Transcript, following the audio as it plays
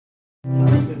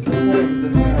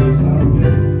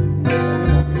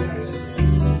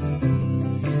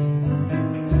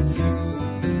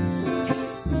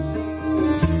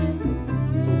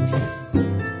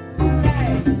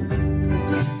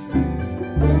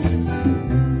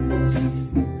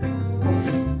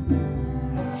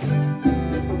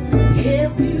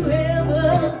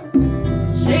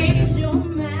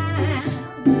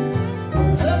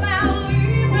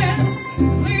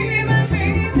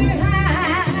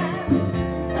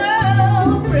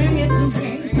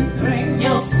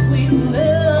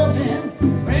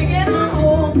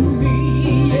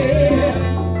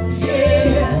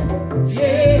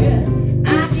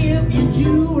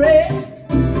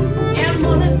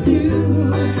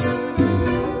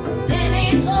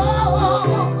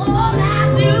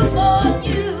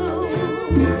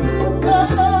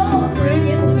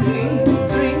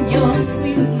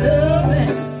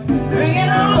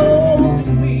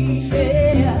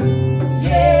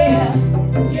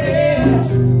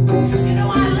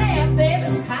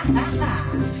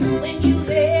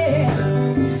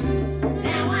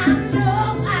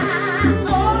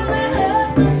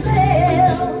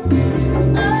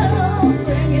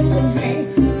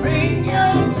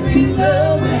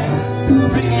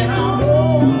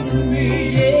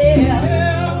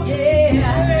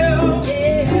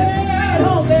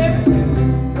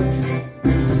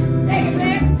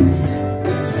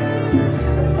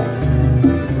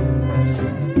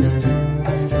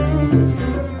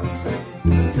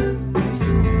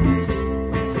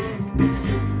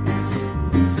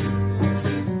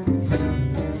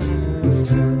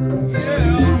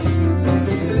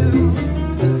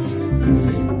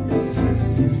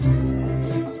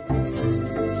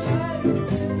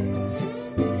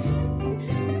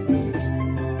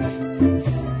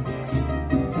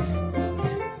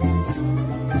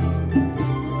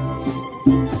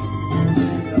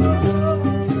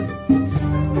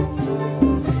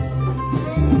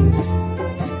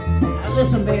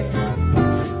Listen, baby.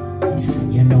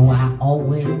 You know I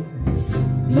always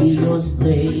be your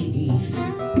slave.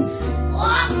 Oh,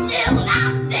 I'm still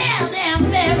out there, damn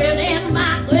buried in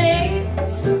my grave.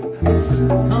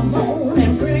 Come on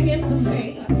and bring it to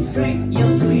me. Bring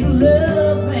your sweet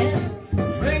love and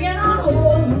bring it on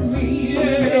home to me.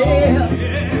 Yeah,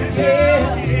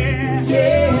 yeah,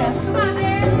 yeah. Come on,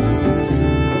 man.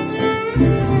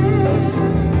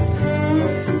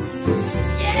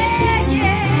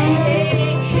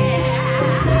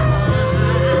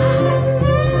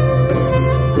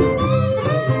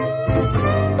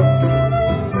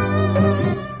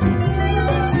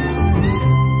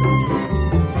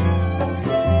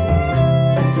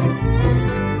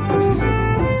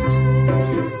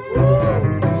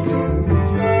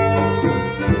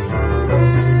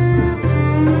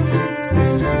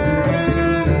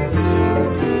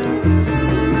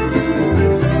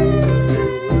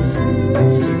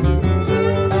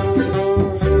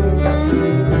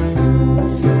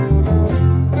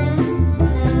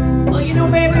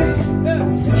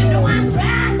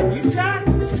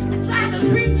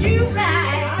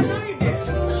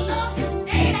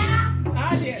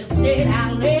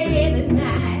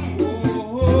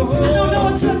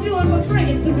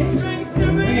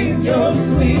 Your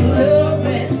sweet love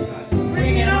and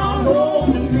bring it on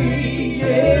home to me.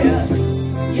 Yeah,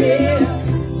 yeah,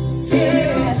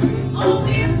 yeah. Oh,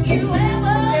 if you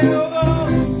ever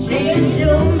change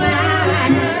your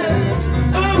mind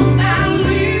about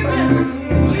leaving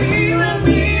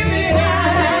me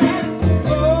behind,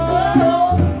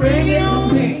 oh, bring it to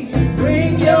me.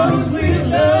 Bring your sweet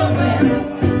love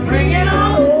and bring it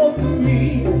on home to me.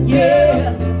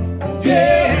 Yeah,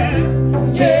 yeah.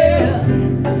 Yeah.